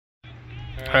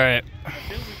All right. I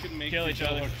feel we could make Kill each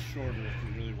other shorter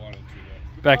if we really wanted to.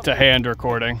 Though. Back to hand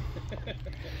recording. Are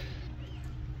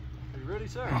you ready,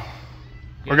 sir?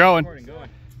 We're going.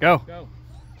 Go. Go.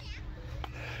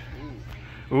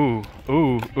 Ooh,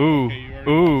 ooh, ooh,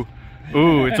 ooh,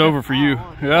 ooh, it's over for you.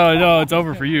 No, no, it's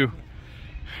over for you.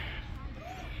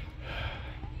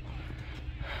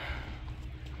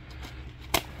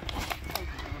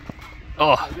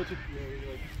 Oh.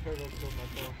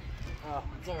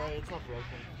 It's alright, it's not broken.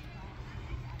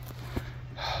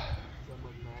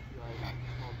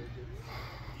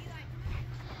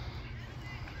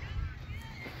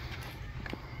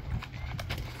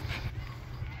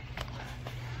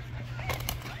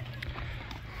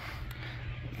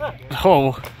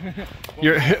 Oh,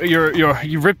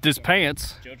 you ripped his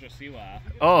pants.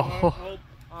 Oh.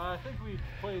 I think we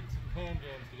played some hand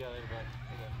games together, but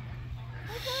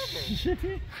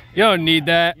You don't need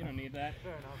that. You don't need that.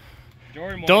 fair enough.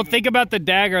 Jordan Don't think about the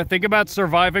dagger. Think about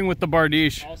surviving with the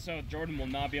bardiche. Also, Jordan will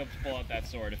not be able to pull out that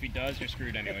sword. If he does, you're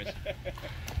screwed anyways.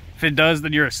 If it does,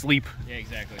 then you're asleep. Yeah,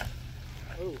 exactly.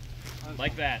 Oh,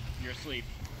 Like that, you're asleep.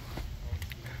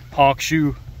 Hawk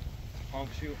shoe. Honk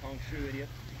shoe, idiot.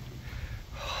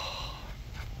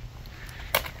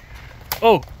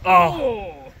 Oh,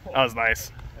 oh, that was nice.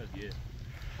 That was good.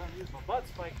 trying to use my butt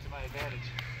spike to my advantage.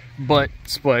 Butt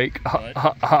spike. Butt.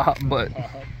 Butt.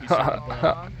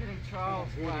 I'm getting Charles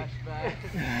flashbacks.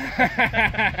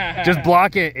 Just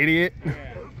block it, idiot. Yeah.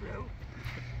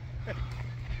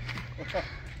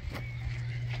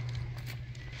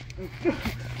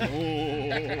 I got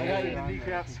you in the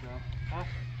kneecaps. Huh?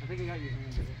 I think I got you in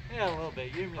the Yeah, a little bit.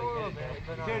 You didn't really get it.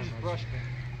 You can't just brush me.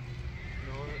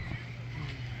 You know what?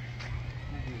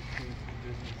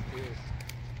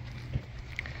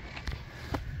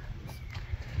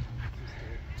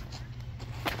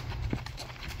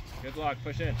 Good luck,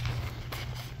 push in.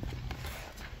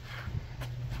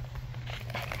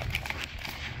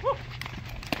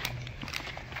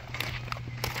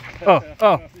 Oh, oh,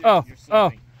 oh, You're oh,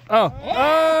 slipping. oh,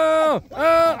 oh,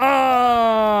 oh,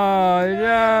 oh,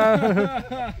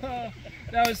 yeah.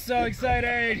 That was so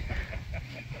exciting.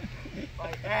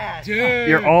 My ass. Dude.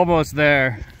 You're almost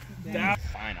there.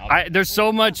 Fine, There's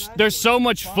so much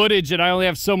footage, and I only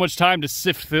have so much time to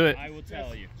sift through it. I will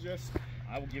tell you.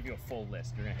 I will give you a full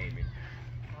list. You're gonna hate me.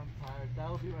 I'm tired.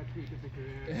 That'll be my peak of the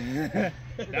career.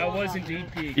 That was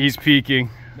indeed peak. He's peeking.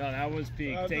 No, that was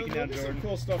peak. Taking down There's Jordan. some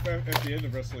cool stuff at the end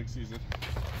of wrestling season.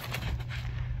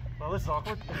 Well, this is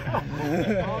awkward. I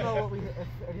don't know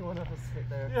if anyone of us hit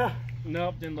there. Yeah.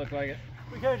 Nope, didn't look like it.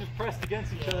 We kind of just pressed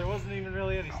against each other. There wasn't even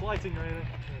really any slicing or anything.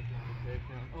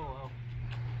 Oh, well.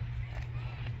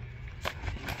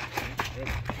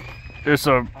 There's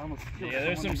some, Yeah,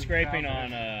 there's some scraping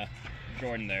on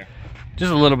Jordan there.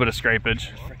 just a little bit of scrapage.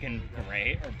 Freaking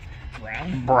gray or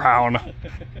brown? Brown.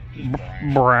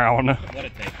 Brown. Brown. What a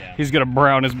takedown. He's gonna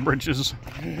brown his britches.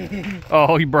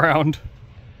 Oh, he browned.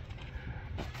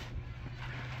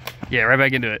 Yeah, right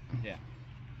back into it. Yeah.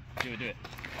 Do it.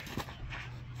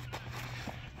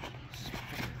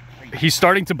 He's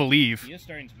starting to believe. He is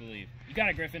starting to believe. You got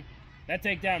it, Griffin. That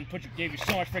takedown gave you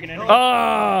so much freaking energy.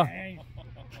 Ah! Dang.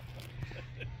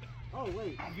 Oh,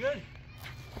 wait. You good?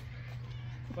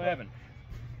 What happened?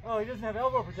 Oh, he doesn't have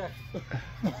elbow protection.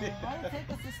 Why did it take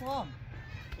us this long?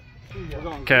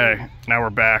 Okay, now we're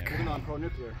back. We're on pro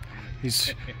nuclear.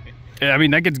 He's. Yeah, I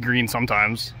mean that gets green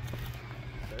sometimes.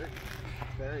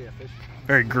 Very efficient.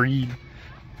 Very green.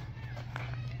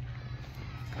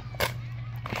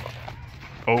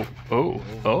 Oh, oh,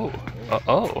 oh,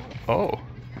 oh, oh,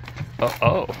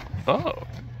 oh, oh,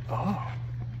 oh.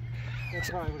 That's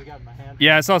probably would have gotten my hand.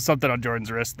 Yeah, I saw something on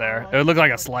Jordan's wrist there. It looked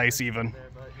like a slice even.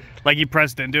 Like he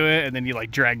pressed into it and then he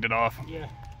like dragged it off. Yeah.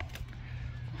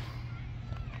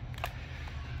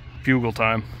 Bugle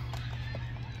time.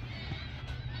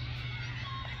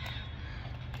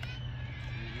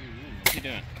 What's he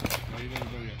doing?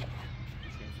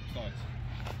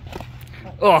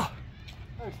 Oh,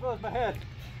 I exposed my head.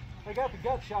 I got the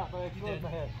gut shot, but I exposed my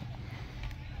head.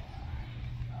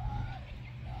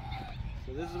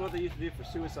 So this is what they used to do for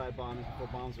suicide bombs before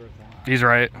bombs were a thing. he's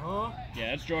right. Huh?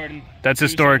 Yeah, that's Jordan. That's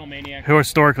Suicidal maniac.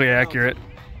 historically accurate.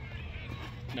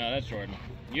 No, that's Jordan.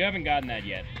 You haven't gotten that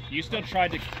yet. You still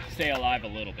tried to stay alive a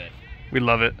little bit. We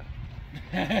love it.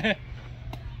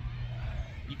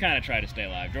 You kind of try to stay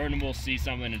alive. Jordan will see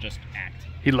something and just act.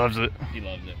 He loves it. He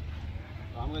loves it.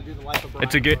 I'm gonna do the life of Brian.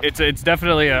 It's a good. It's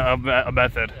definitely a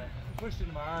method. I pushed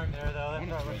into my arm there, though. That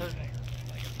probably hurt me.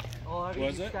 Oh, I mean,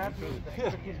 Was you it? stabbed me with the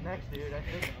freaking neck, dude. I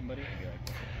think. Somebody?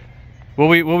 What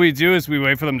we do is we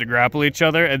wait for them to grapple each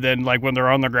other, and then like when they're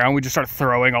on the ground, we just start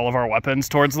throwing all of our weapons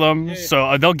towards them. Yeah.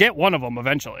 So they'll get one of them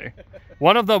eventually.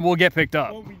 One of them will get picked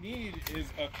up. What we need is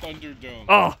a Thunderdome.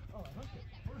 Oh.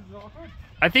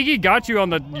 I think he got you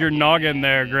on your noggin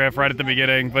there, Griff, right at the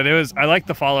beginning. But I like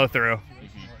the follow through.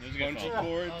 Bungee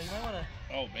cords.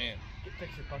 Oh man.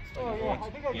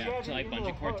 Yeah, to like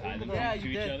bungee cord tie them to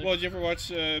each other. Well, did you ever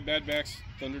watch Mad Max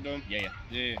Thunderdome? Yeah.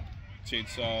 Yeah.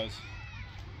 Chainsaws.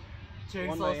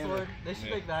 Chainsaw sword. They should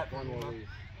make that one.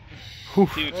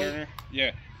 Tina Turner.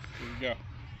 Yeah. There you go.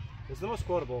 It's the most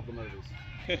quotable of the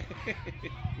movies.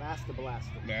 Master Blaster.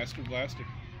 Master Blaster.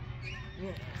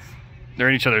 They're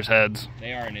in each other's heads.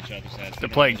 They are in each other's heads. They're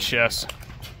playing chess.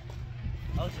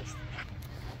 That was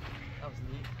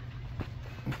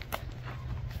neat.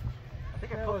 I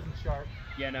think I wasn't sharp.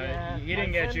 Yeah, no, he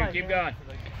didn't get you. Keep going.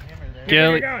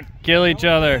 Kill each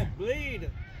other. Bleed.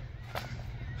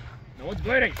 No one's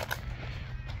bleeding.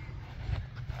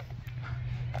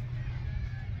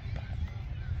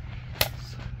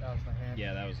 That was my hand.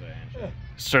 Yeah, that was a handshake.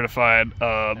 Certified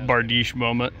Bardiche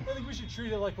moment. I think we should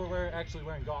treat it like we're actually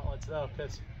wearing gauntlets though,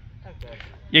 because okay.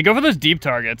 Yeah, go for those deep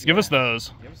targets. Give us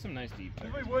those. Give us some nice deep.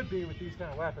 We would be with these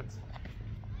kind of weapons.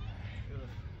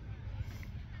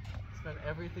 Spend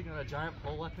everything on a giant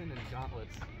pole weapon and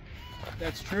gauntlets.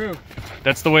 That's true.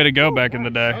 That's the way to go back in the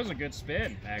That day. was a good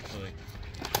spin, actually.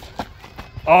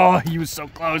 Oh, he was so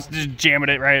close, just jamming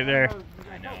it right there.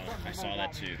 I know. I saw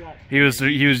that too. He was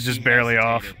just barely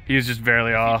off. He was just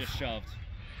barely He off. just shoved.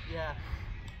 Yeah.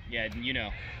 Yeah, you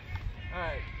know.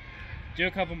 Alright. Do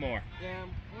a couple more. Yeah,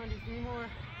 want to do 3 more?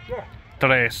 Sure.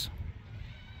 Tres.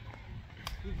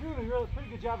 You're doing a pretty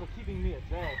good job of keeping me at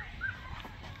bay.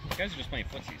 You guys are just playing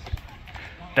footsies.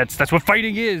 That's what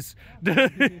fighting is. Oh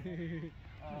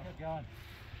god.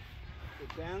 The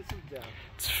dance of death.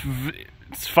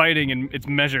 It's fighting and it's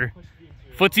measure.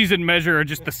 Footsies and measure are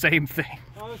just the same thing.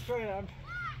 I was trying to,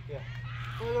 yeah.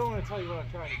 Well, I don't want to tell you what I'm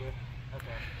trying to do. Okay.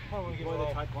 I don't want to give Boy,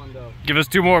 away. the Taekwondo. Give us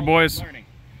 2 more, boys. Learning.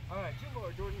 Alright, 2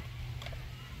 more, Jordan.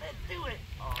 Let's do it.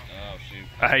 Oh shoot.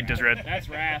 I hate this red. That's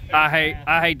wrath. I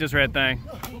hate this red thing.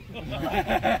 That's my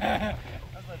bad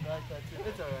tattoo.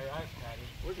 It's alright, I'm patty.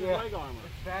 Where's your leg armor?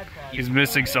 It's bad patty. He's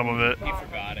missing some of it. He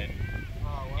forgot it.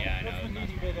 Oh, well, Yeah, I know. that's the That's-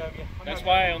 needy bit of you. I'm That's not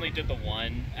why I gonna- only did the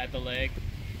one at the leg,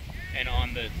 and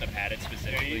on the padded Yeah,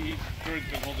 specifically. Jordan's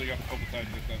been holding up a couple times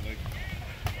with that leg.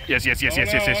 Yes. Oh, no,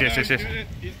 he's doing it.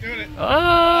 He's doing it. Oh,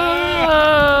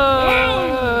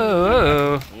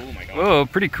 Oh my god. oh,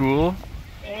 pretty cool.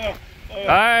 Oh, oh. All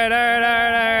right.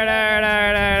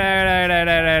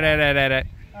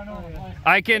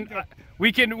 I can.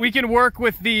 We can work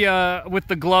with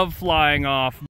the glove flying off.